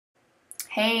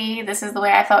Hey, this is the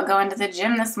way I felt going to the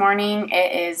gym this morning.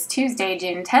 It is Tuesday,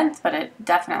 June 10th, but it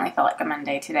definitely felt like a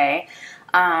Monday today.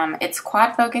 It's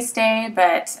quad focus day,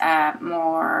 but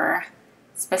more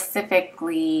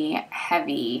specifically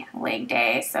heavy leg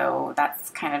day, so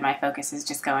that's kind of my focus, is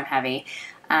just going heavy.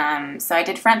 So I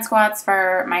did front squats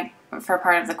for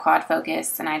part of the quad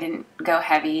focus, and I didn't go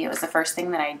heavy. It was the first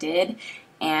thing that I did,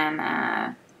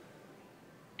 and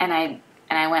and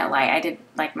I went light. I did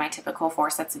like my typical 4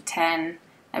 sets of 10,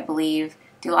 I believe.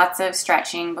 Do lots of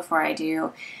stretching before I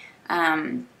do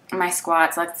my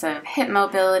squats, lots of hip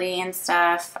mobility and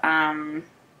stuff.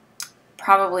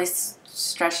 Probably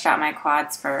stretched out my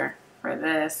quads for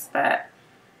this, but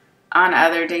on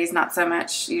other days not so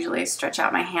much. Usually stretch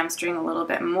out my hamstring a little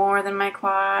bit more than my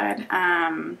quad.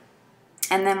 And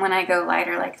then when I go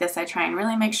lighter like this, I try and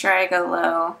really make sure I go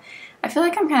low. I feel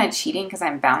like I'm kind of cheating because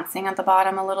I'm bouncing at the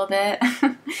bottom a little bit.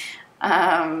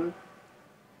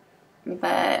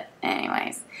 But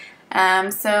anyways,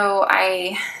 so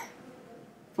I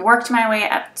worked my way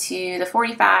up to the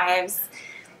 45s.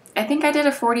 I think I did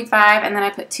a 45 and then I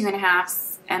put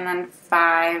 2.5s and then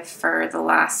 5 for the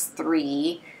last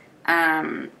 3.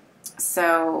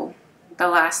 So the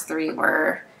last 3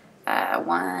 were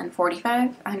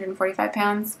 145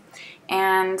 pounds.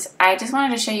 And I just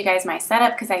wanted to show you guys my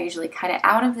setup because I usually cut it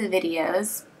out of the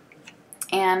videos.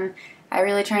 And I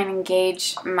really try and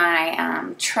engage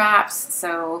my traps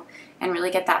and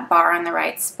really get that bar on the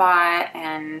right spot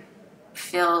and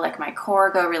feel like my core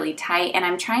go really tight. And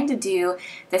I'm trying to do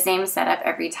the same setup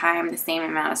every time, the same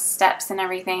amount of steps and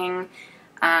everything.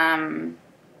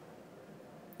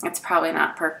 It's probably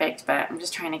not perfect, but I'm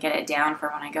just trying to get it down for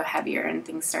when I go heavier and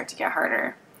things start to get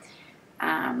harder.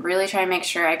 Really try and make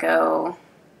sure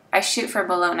I shoot for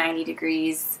below 90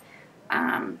 degrees,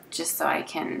 just so I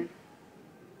can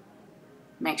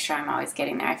make sure I'm always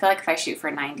getting there. I feel like if I shoot for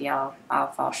 90,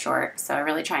 I'll fall short. So I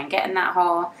really try and get in that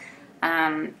hole.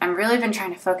 I'm really been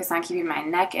trying to focus on keeping my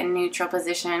neck in neutral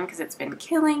position because it's been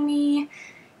killing me.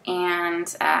 And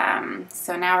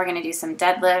so now we're going to do some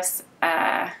deadlifts.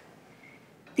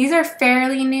 These are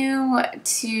fairly new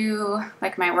to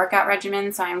like my workout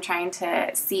regimen, so I'm trying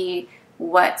to see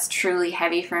what's truly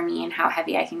heavy for me and how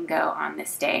heavy I can go on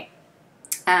this day.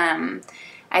 I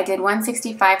did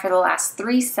 165 for the last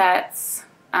 3 sets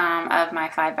of my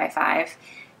 5x5,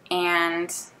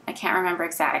 and I can't remember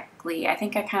exactly. I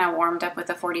think I kind of warmed up with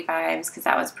the 45s because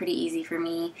that was pretty easy for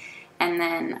me, and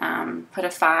then put a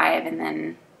 5 and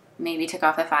then maybe took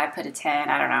off the 5, put a 10,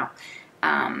 I don't know.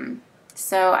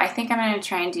 So I think I'm going to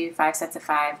try and do 5 sets of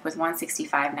 5 with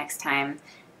 165 next time.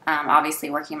 Obviously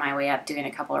working my way up, doing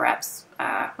a couple of reps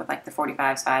with like the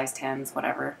 45s, 5s, 10s,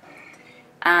 whatever.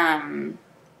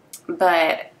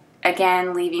 But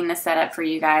again, leaving the setup for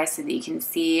you guys so that you can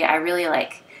see. I really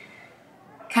like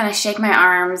kind of shake my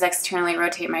arms, externally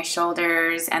rotate my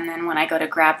shoulders, and then when I go to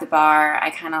grab the bar, I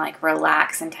kind of like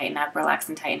relax and tighten up,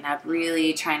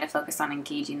 really trying to focus on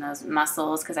engaging those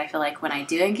muscles because I feel like when I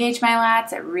do engage my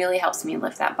lats, it really helps me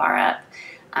lift that bar up.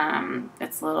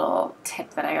 It's a little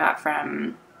tip that I got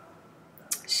from,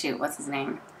 shoot, what's his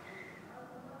name?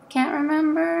 Can't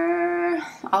remember.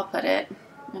 I'll put it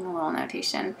in a little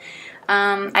notation.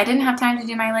 I didn't have time to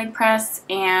do my leg press,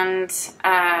 and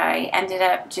I ended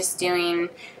up just doing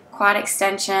quad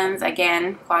extensions.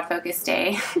 Again, quad focus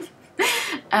day.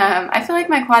 I feel like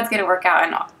my quads get a workout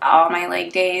in all my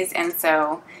leg days, and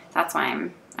so that's why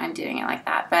I'm doing it like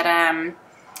that. But I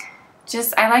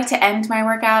like to end my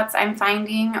workouts, I'm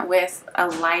finding, with a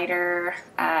lighter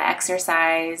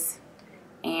exercise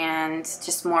and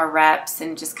just more reps,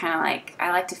 and just kind of like,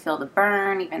 I like to feel the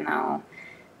burn, even though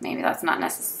maybe that's not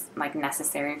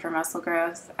necessary for muscle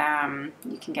growth.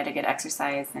 You can get a good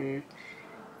exercise and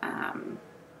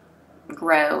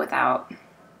grow without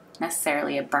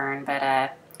necessarily a burn.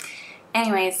 But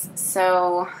anyways,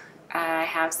 so I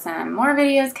have some more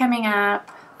videos coming up.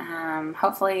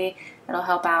 Hopefully it'll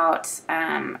help out.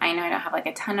 I know I don't have like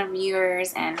a ton of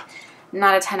viewers and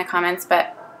not a ton of comments,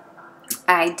 but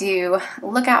I do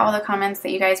look at all the comments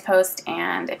that you guys post,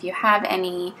 and if you have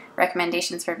any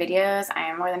recommendations for videos, I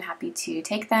am more than happy to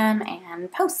take them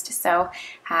and post. So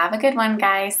have a good one,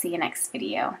 guys. See you next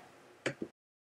video.